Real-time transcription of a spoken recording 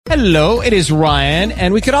Hello, it is Ryan,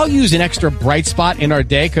 and we could all use an extra bright spot in our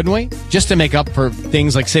day, couldn't we? Just to make up for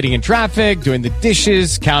things like sitting in traffic, doing the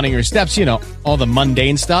dishes, counting your steps, all the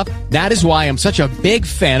mundane stuff. That is why I'm such a big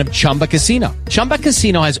fan of Chumba Casino. Chumba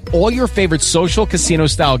Casino has all your favorite social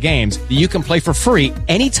casino-style games that you can play for free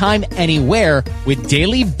anytime, anywhere with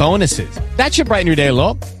daily bonuses. That should brighten your day a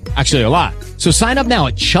little. Actually, a lot. So sign up now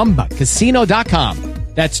at ChumbaCasino.com.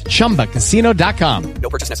 That's ChumbaCasino.com. No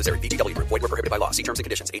purchase necessary. VGW Group. Void where prohibited by law. See terms and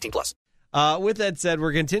conditions. 18+. With that said,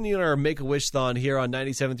 we're continuing our Make-A-Wish-thon here on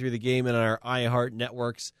 97.3 The Game and our iHeart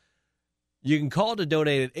networks. You can call to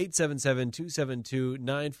donate at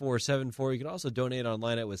 877-272-9474. You can also donate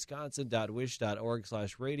online at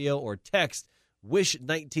wisconsin.wish.org/radio or text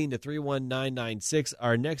WISH19 to 31996.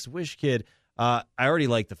 Our next Wish kid, I already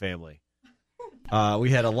like the family. We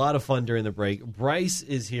had a lot of fun during the break. Bryce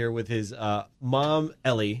is here with his mom,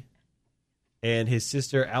 Ellie, and his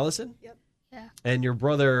sister, Allison. Yep. Yeah. And your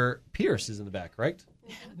brother, Pierce, is in the back, correct?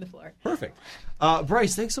 Yeah, on the floor. Perfect.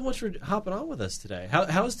 Bryce, thanks so much for hopping on with us today.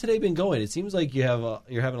 How's today been going? It seems like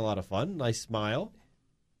you're having a lot of fun. Nice smile.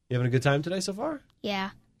 You having a good time today so far? Yeah.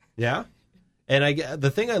 Yeah? And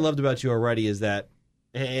the thing I loved about you already is that,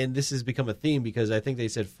 and this has become a theme because I think they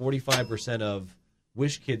said 45% of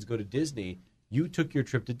Wish kids go to Disney. You took your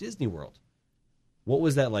trip to Disney World. What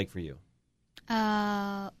was that like for you?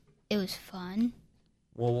 It was fun.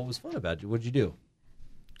 Well, what was fun about it? What did you do?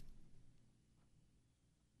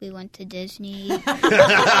 We went to Disney. He's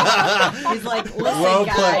like, listen, Well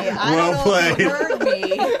played. I don't know if you heard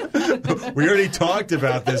me. We already talked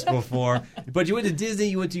about this before. But you went to Disney,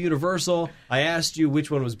 you went to Universal. I asked you which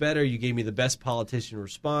one was better. You gave me the best politician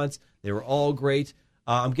response. They were all great.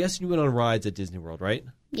 I'm guessing you went on rides at Disney World, right?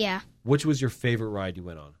 Yeah. Which was your favorite ride you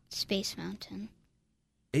went on? Space Mountain.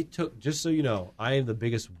 It took, just so you know, I am the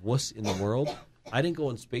biggest wuss in the world. I didn't go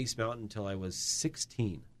on Space Mountain until I was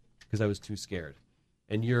 16 because I was too scared.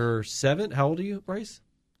 And you're 7? How old are you, Bryce?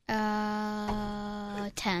 10.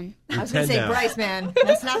 I was going to say, now. Bryce, man,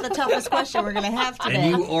 that's not the toughest question we're going to have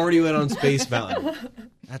today. And you already went on Space Mountain.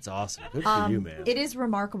 That's awesome. Good for you, man. It is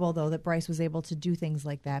remarkable, though, that Bryce was able to do things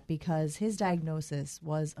like that because his diagnosis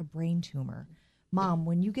was a brain tumor. Mom,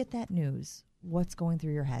 when you get that news, what's going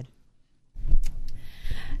through your head?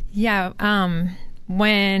 Yeah,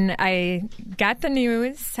 when I got the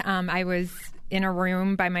news, I was in a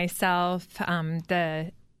room by myself.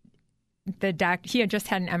 The he had just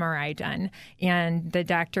had an MRI done, and the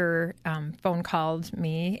doctor phone called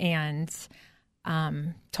me and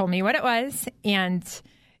told me what it was, and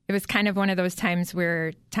it was kind of one of those times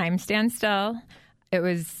where time stands still. It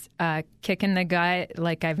was a kick in the gut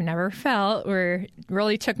like I've never felt, where it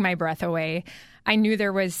really took my breath away. I knew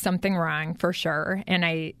there was something wrong for sure, and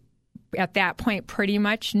I, at that point, pretty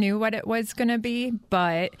much knew what it was going to be,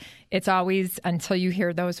 but it's always until you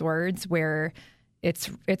hear those words where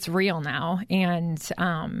it's real now. And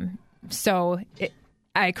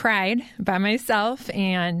I cried by myself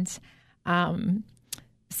and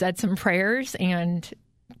said some prayers and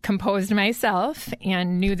composed myself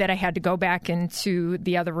and knew that I had to go back into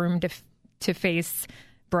the other room to face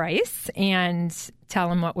Bryce and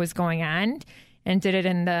tell him what was going on, and did it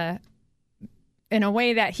in a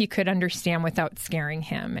way that he could understand without scaring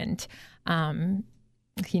him. And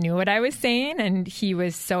he knew what I was saying, and he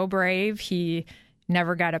was so brave. He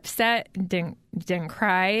never got upset, didn't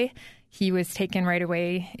cry. He was taken right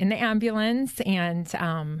away in the ambulance,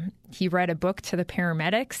 and he read a book to the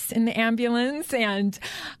paramedics in the ambulance. And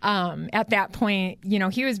at that point,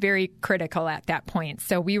 he was very critical at that point.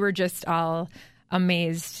 So we were just all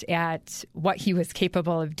amazed at what he was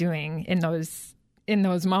capable of doing in those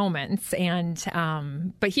moments.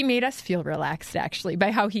 And but he made us feel relaxed, actually.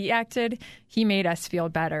 By how he acted, he made us feel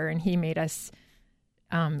better, and he made us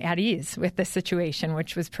at ease with the situation,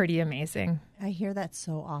 which was pretty amazing. I hear that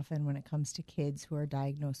so often when it comes to kids who are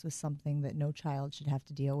diagnosed with something that no child should have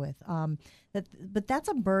to deal with. But that's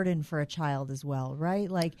a burden for a child as well,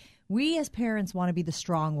 right? Like, we as parents want to be the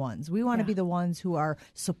strong ones. We want to be the ones who are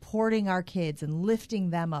supporting our kids and lifting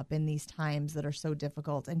them up in these times that are so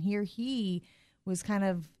difficult. And here he was kind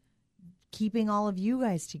of keeping all of you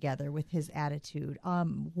guys together with his attitude.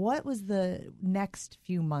 What was the next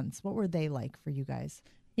few months? What were they like for you guys?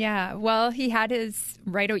 Yeah, well, he had his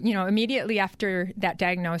immediately after that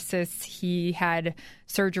diagnosis, he had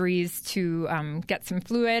surgeries to get some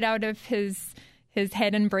fluid out of his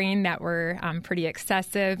head and brain that were pretty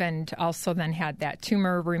excessive, and also then had that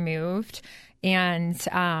tumor removed. And,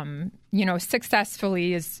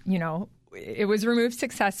 successfully is, it was removed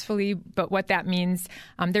successfully, but what that means,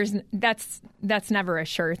 that's never a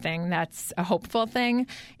sure thing. That's a hopeful thing.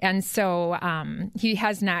 And so he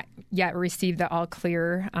has not yet received the all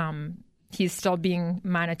clear. He's still being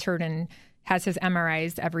monitored and has his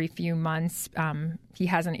MRIs every few months. He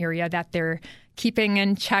has an area that they're keeping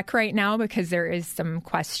in check right now because there is some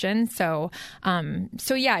question. So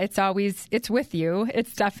yeah, it's with you.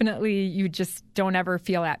 It's definitely, you just don't ever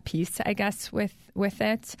feel at peace, I guess, with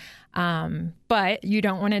it. But you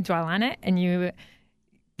don't want to dwell on it, and you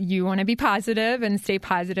want to be positive and stay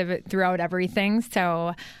positive throughout everything.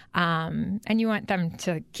 So, and you want them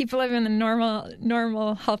to keep living a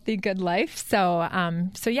normal, healthy, good life. So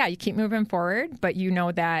yeah, you keep moving forward, but you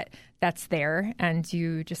know that that's there, and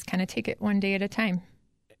you just kind of take it one day at a time.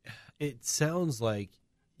 It sounds like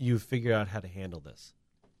you figured out how to handle this,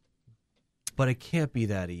 but it can't be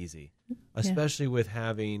that easy, especially with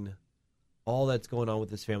having all that's going on with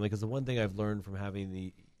this family. Because the one thing I've learned from having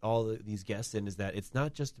these guests in is that it's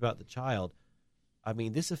not just about the child. I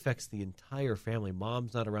mean, this affects the entire family.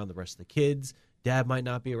 Mom's not around the rest of the kids. Dad might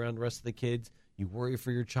not be around the rest of the kids. You worry for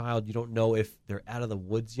your child. You don't know if they're out of the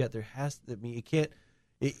woods yet. There has to be, it can't.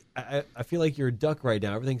 I feel like you're a duck right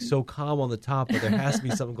now. Everything's so calm on the top, but there has to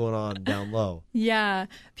be something going on down low. Yeah.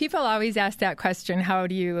 People always ask that question. How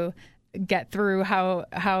do you get through? How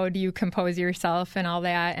do you compose yourself and all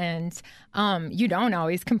that? And you don't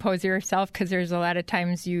always compose yourself, because there's a lot of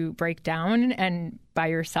times you break down and by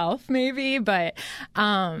yourself maybe, but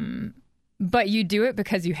you do it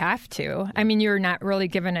because you have to. I mean, you're not really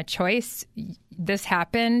given a choice. This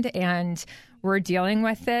happened and we're dealing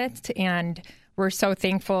with it, and we're so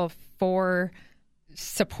thankful for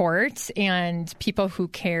support and people who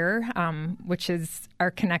care, which is our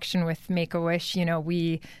connection with Make-A-Wish. You know,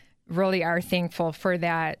 we really are thankful for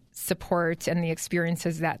that support and the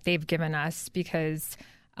experiences that they've given us, because,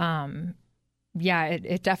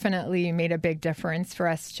 it definitely made a big difference for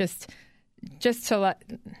us just to let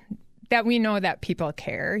that we know that people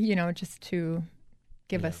care, you know, just to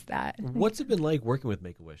give us that. What's it been like working with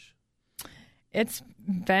Make-A-Wish? It's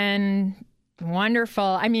been wonderful.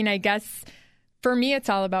 I mean, I guess for me, it's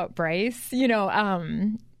all about Bryce. You know,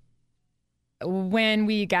 when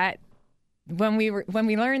we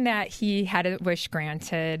learned that he had a wish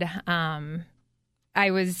granted,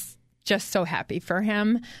 I was just so happy for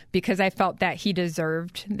him, because I felt that he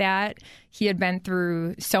deserved that. He had been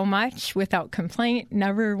through so much without complaint,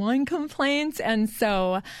 never one complaint. And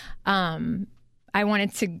so I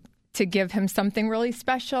wanted to give him something really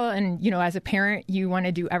special. And, you know, as a parent, you want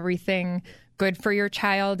to do everything good for your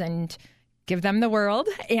child and give them the world.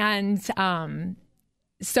 And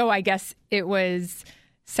so I guess it was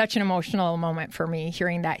such an emotional moment for me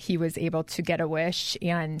hearing that he was able to get a wish.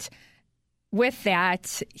 And with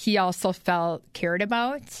that, he also felt cared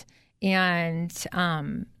about. And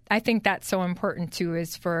I think that's so important too,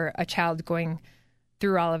 is for a child going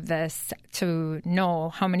through all of this to know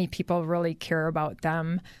how many people really care about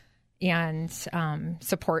them and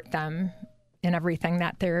support them in everything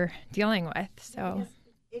that they're dealing with. So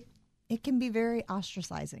it can be very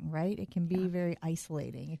ostracizing, right? It can be very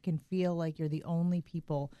isolating. It can feel like you're the only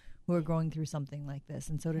people who are going through something like this.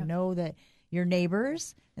 And so to know that your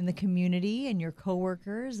neighbors and the community and your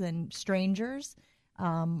coworkers and strangers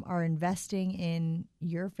are investing in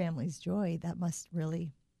your family's joy, that must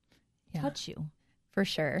really touch you. For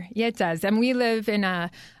sure. Yeah, it does. And we live in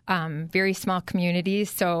a very small community.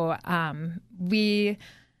 So we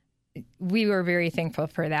were very thankful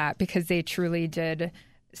for that, because they truly did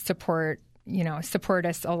support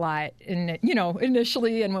us a lot. And, you know,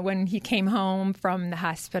 initially, and when he came home from the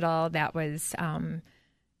hospital, that was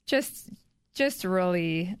just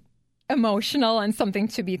really emotional and something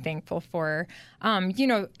to be thankful for. You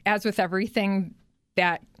know, as with everything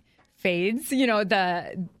that fades, you know,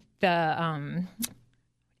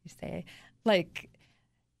 like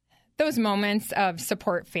those moments of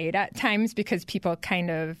support fade at times, because people kind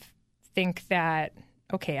of think that,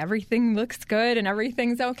 okay, everything looks good and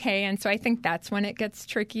everything's okay. And so I think that's when it gets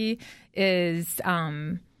tricky, is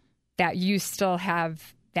that you still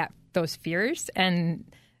have those fears, and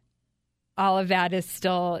all of that is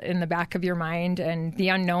still in the back of your mind, and the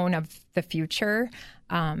unknown of the future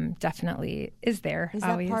definitely is there. Is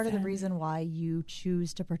that part of the reason why you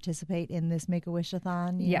choose to participate in this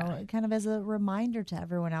Make-A-Wish-a-thon? You know, kind of as a reminder to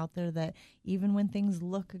everyone out there that even when things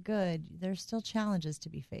look good, there's still challenges to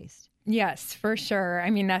be faced. Yes, for sure. I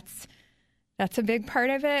mean, that's a big part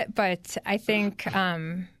of it. But I think,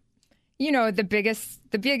 you know, the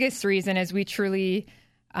biggest reason is we truly,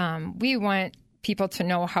 we want people to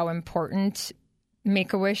know how important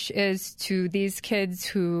Make-A-Wish is to these kids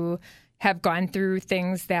who have gone through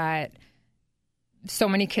things that so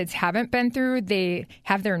many kids haven't been through. They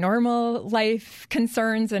have their normal life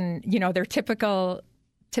concerns and, you know, their typical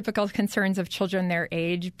typical concerns of children their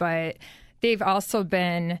age, but they've also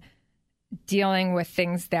been dealing with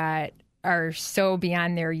things that are so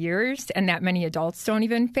beyond their years and that many adults don't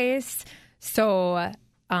even face. So,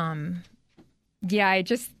 I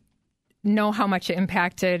just know how much it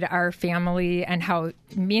impacted our family and how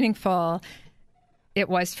meaningful it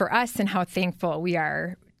was for us and how thankful we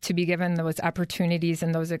are to be given those opportunities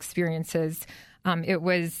and those experiences. It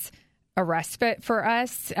was a respite for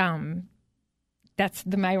us. That's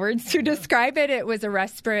my words to describe it. It was a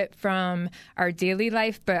respite from our daily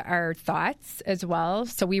life, but our thoughts as well.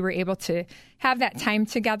 So we were able to have that time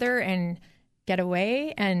together and get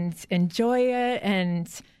away and enjoy it and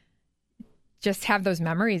just have those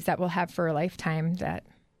memories that we'll have for a lifetime that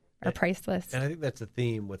are priceless. And I think that's a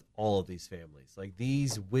theme with all of these families. Like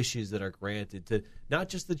these wishes that are granted to not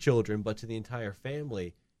just the children, but to the entire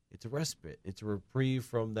family. It's a respite. It's a reprieve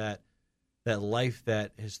from that life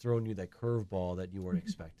that has thrown you that curveball that you weren't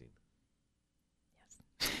expecting.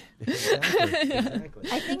 Yes.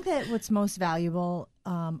 Exactly. I think that what's most valuable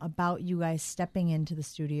about you guys stepping into the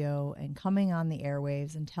studio and coming on the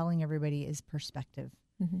airwaves and telling everybody is perspective.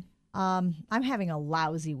 Mm-hmm. I'm having a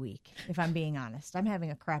lousy week, if I'm being honest. I'm having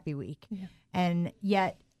a crappy week. Yeah. And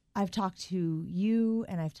yet I've talked to you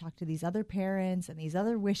and I've talked to these other parents and these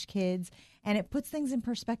other wish kids, and it puts things in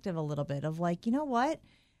perspective a little bit of like, you know what?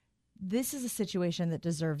 This is a situation that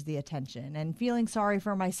deserves the attention, and feeling sorry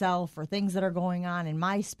for myself for things that are going on in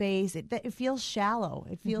my space, it feels shallow.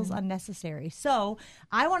 It feels unnecessary. So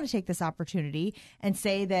I want to take this opportunity and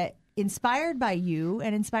say that inspired by you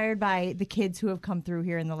and inspired by the kids who have come through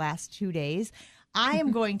here in the last 2 days, I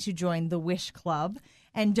am going to join the Wish Club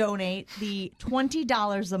and donate the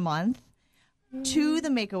 $20 a month to the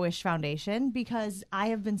Make-A-Wish Foundation because I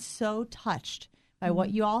have been so touched by what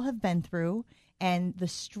you all have been through and the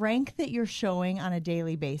strength that you're showing on a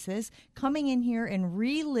daily basis, coming in here and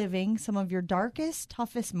reliving some of your darkest,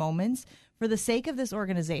 toughest moments for the sake of this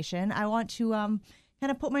organization. I want to kind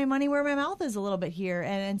of put my money where my mouth is a little bit here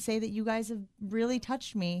and say that you guys have really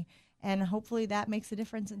touched me, and hopefully that makes a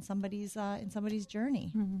difference in somebody's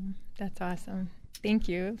journey. That's awesome. Thank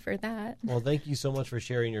you for that. Well, thank you so much for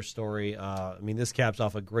sharing your story. This caps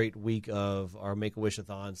off a great week of our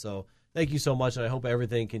Make-A-Wish-a-thon, so thank you so much, and I hope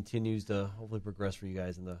everything continues to hopefully progress for you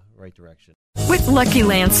guys in the right direction. With Lucky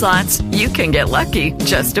Land Slots, you can get lucky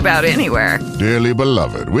just about anywhere. Dearly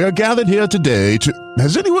beloved, we are gathered here today to...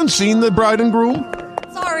 Has anyone seen the bride and groom?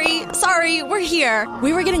 Sorry, we're here.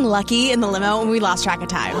 We were getting lucky in the limo and we lost track of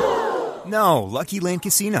time. No, Lucky Land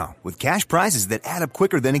Casino, with cash prizes that add up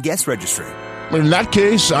quicker than a guest registry. In that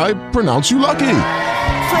case, I pronounce you lucky.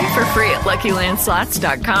 Play for free at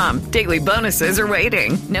LuckyLandSlots.com. Daily bonuses are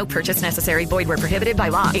waiting. No purchase necessary. Void where prohibited by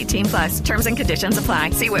law. 18+. Terms and conditions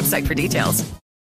apply. See website for details.